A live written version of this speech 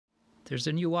there's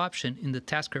a new option in the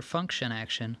Tasker function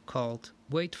action called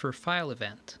wait for file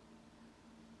event.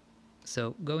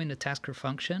 So go in the Tasker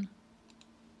function,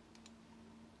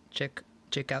 check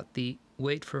out the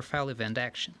wait for file event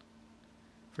action.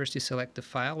 First you select the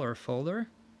file or a folder,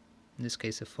 in this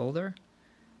case a folder.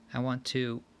 I want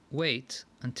to wait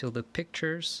until the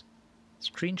pictures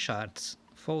screenshots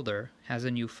folder has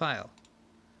a new file.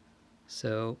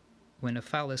 So when a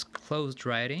file is closed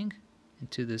writing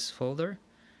into this folder,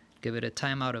 give it a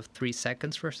timeout of 3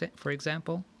 seconds for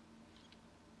example.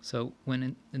 So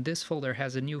when this folder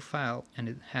has a new file and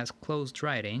it has closed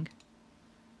writing,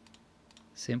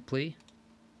 simply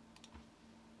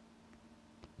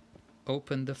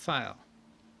open the file,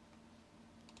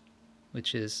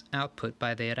 which is output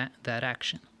by that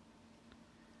action.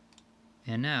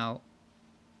 And now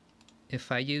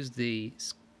if I use the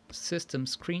system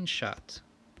screenshot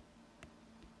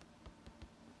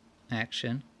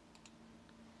action,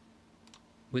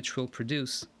 which will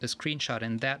produce a screenshot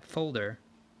in that folder,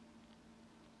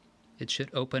 it should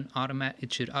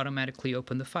automatically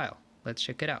open the file. Let's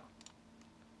check it out.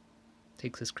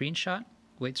 Takes a screenshot,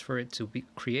 waits for it to be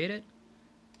created,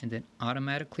 and then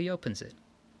automatically opens it.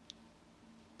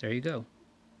 There you go.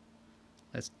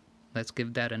 Let's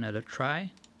give that another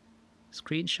try.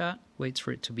 Screenshot, waits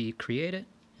for it to be created,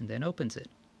 and then opens it.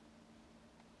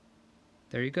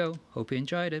 There you go. Hope you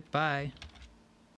enjoyed it. Bye.